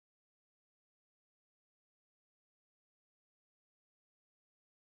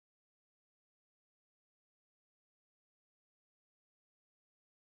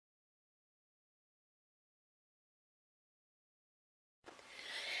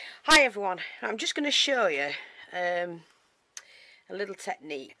Hi everyone, I'm just going to show you a little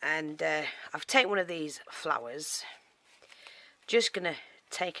technique, and I've taken one of these flowers, just going to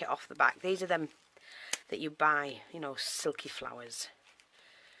take it off the back. These are them that you buy, you know, silky flowers.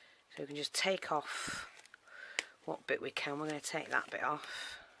 So we can just take off what bit we can. We're going to take that bit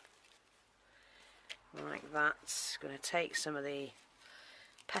off like that. Going to take some of the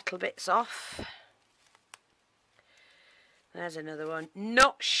petal bits off. There's another one.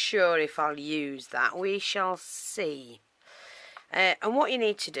 Not sure if I'll use that. We shall see. And what you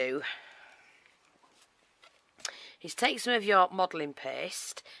need to do is take some of your modelling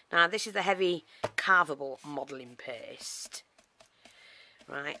paste. Now this is the heavy carvable modelling paste.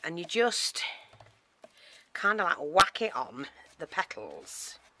 Right, and you just kind of like whack it on the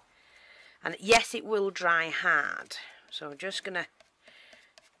petals. And yes, it will dry hard. So I'm just going to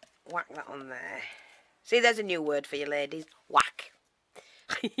whack that on there. See, there's a new word for you ladies. Whack.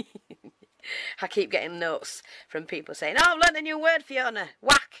 I keep getting notes from people saying, oh, I've learned a new word, Fiona.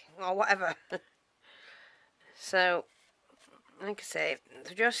 Whack. Or whatever. So, like I say,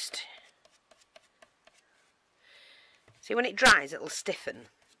 just... See, when it dries, it'll stiffen.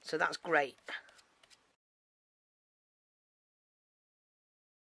 So that's great.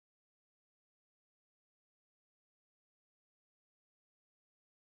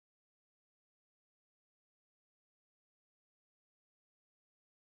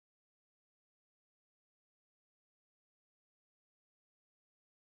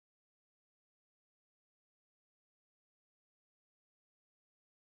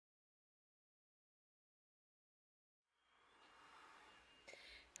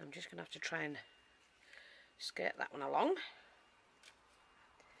 I'm just going to have to try and skirt that one along.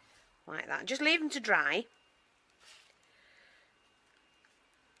 Like that. Just leave them to dry.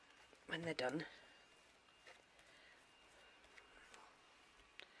 When they're done.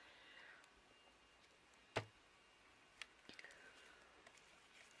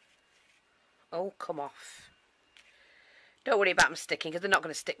 Oh, come off. Don't worry about them sticking, because they're not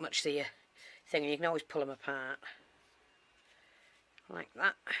going to stick much to your thing, and you can always pull them apart. Like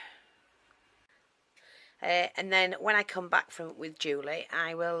that. And then when I come back with Julie,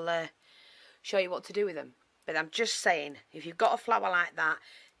 I will show you what to do with them. But I'm just saying, if you've got a flower like that,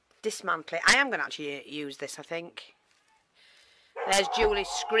 dismantle it. I am going to actually use this, I think. There's Julie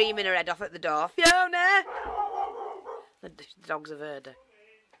screaming her head off at the door. Fiona! The dogs have heard her.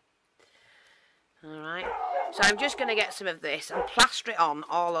 Alright. So I'm just going to get some of this and plaster it on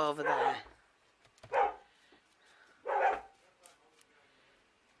all over there.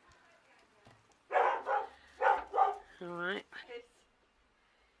 Alright.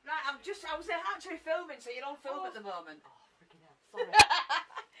 Right, I was actually filming, so you're on film at the moment. Oh, freaking hell, sorry.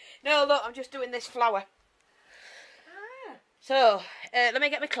 No, look, I'm just doing this flower. Ah. So, let me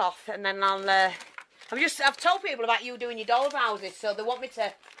get my cloth, and then I've told people about you doing your doll's houses, so they want me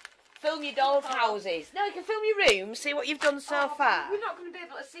to film your doll's houses. No, you can film your room, see what you've done so far. We're not going to be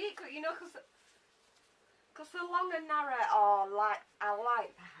able to see it, you know, because they're long and narrow. Oh, I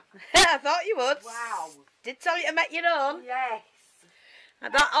like that. I thought you would. Wow. Did tell you to make your own. Yes.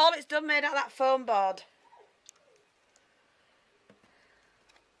 And that, all it's done made out of that foam board.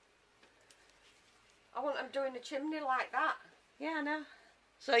 I want them doing a chimney like that. Yeah, I know.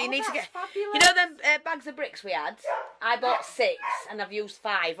 So you need to get... Fabulous. You know them bags of bricks we had? I bought 6 and I've used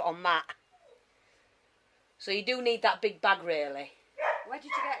 5 on that. So you do need that big bag, really. Where did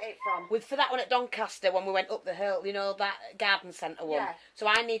you get it from? For that one at Doncaster when we went up the hill, you know, that garden centre one. Yeah. So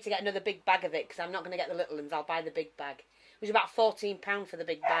I need to get another big bag of it because I'm not going to get the little ones. I'll buy the big bag. It was about £14 for the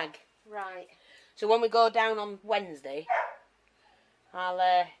big bag. Right. So when we go down on Wednesday,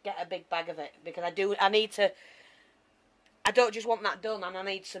 I'll get a big bag of it because I need to... I don't just want that done, and I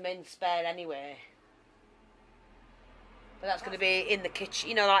need some in spare anyway. But that's going to be in the kitchen,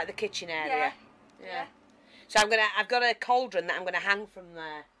 you know, like the kitchen area. Yeah. So I've got a cauldron that I'm going to hang from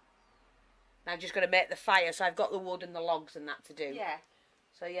there. And I'm just going to make the fire, so I've got the wood and the logs and that to do. Yeah.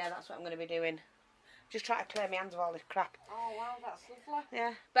 So yeah, that's what I'm going to be doing. Just try to clear my hands of all this crap. Oh wow, that's lovely.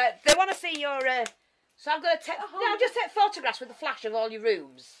 Yeah. But they want to see your... so I'm going to take... I'll just take photographs with the flash of all your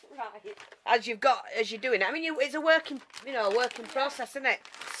rooms. Right. As you're doing it. I mean, it's a working process, isn't it?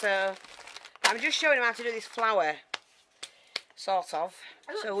 So I'm just showing them how to do this flower. Sort of.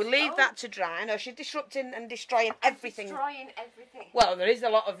 So we'll leave that to dry. No, she's disrupting and destroying everything. Destroying everything. Well, there is a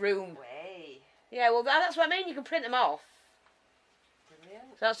lot of room. Way. Yeah, well, that's what I mean. You can print them off. Brilliant.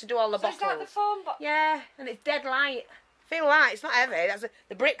 So that's to do all the bottles. Is that the foam box? Yeah, and it's dead light. Feel light. It's not heavy. That's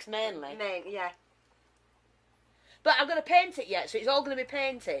the bricks mainly. Yeah. But I'm going to paint it yet, so it's all going to be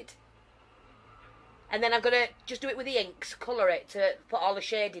painted. And then I've got to just do it with the inks, colour it to put all the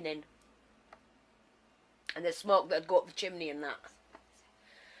shading in. And the smoke that'd go up the chimney and that.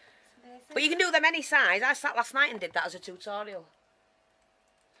 But you can do them any size. I sat last night and did that as a tutorial.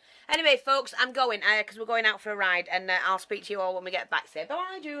 Anyway, folks, I'm going, because we're going out for a ride, and I'll speak to you all when we get back. Say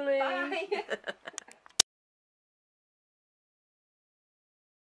bye, Julie. Bye.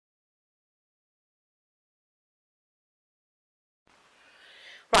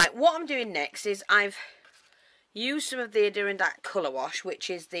 Right, what I'm doing next is I've used some of the Adirondack Colour Wash, which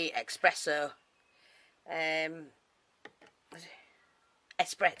is the Espresso,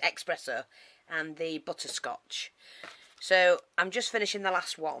 Espresso, and the Butterscotch. So I'm just finishing the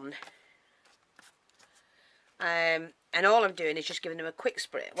last one, and all I'm doing is just giving them a quick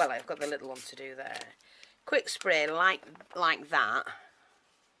spray. Well, I've got the little one to do there. Quick spray like that.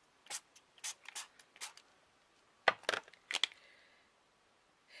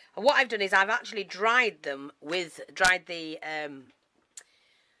 And what I've done is I've actually dried the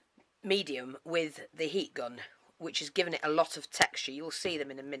medium with the heat gun, which has given it a lot of texture. You'll see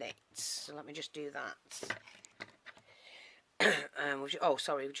them in a minute. So let me just do that. Oh,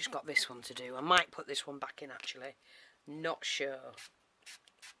 sorry, we've just got this one to do. I might put this one back in, actually. Not sure.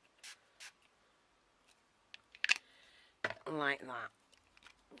 Like that.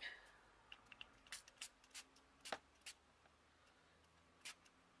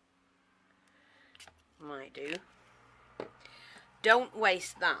 Might do. Don't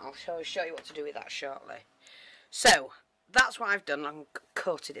waste that. I'll show you what to do with that shortly. So, that's what I've done. I'm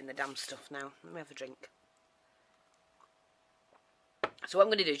coated in the damn stuff now. Let me have a drink. So what I'm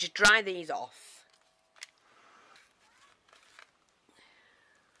going to do is just dry these off.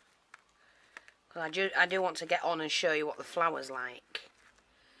 I do want to get on and show you what the flower's like.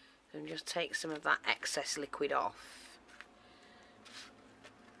 And just take some of that excess liquid off.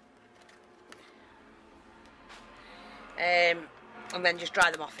 And then just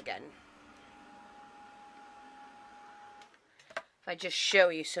dry them off again. If I just show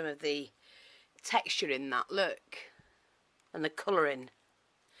you some of the texture in that, look. And the colouring.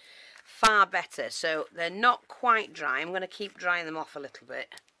 Far better. So they're not quite dry. I'm going to keep drying them off a little bit.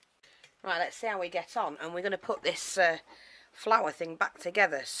 Right, let's see how we get on. And we're going to put this flower thing back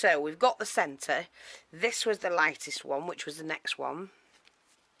together. So we've got the centre. This was the lightest one, which was the next one.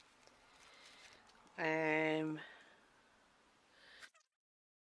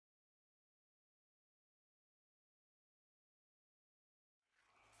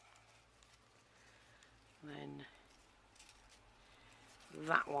 Then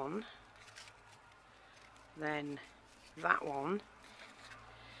that one, then that one,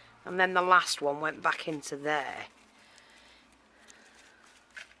 and then the last one went back into there.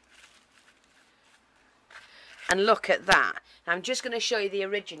 And look at that. I'm just going to show you the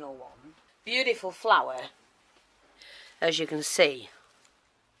original one. Beautiful flower, as you can see.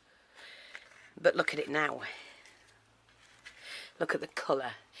 But look at it now. Look at the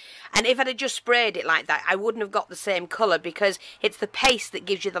colour. And if I'd have just sprayed it like that, I wouldn't have got the same colour, because it's the paste that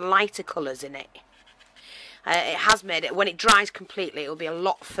gives you the lighter colours in it. It has made it, when it dries completely, it'll be a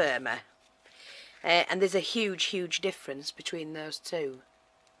lot firmer. And there's a huge, huge difference between those two.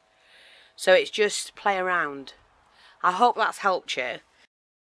 So it's just play around. I hope that's helped you.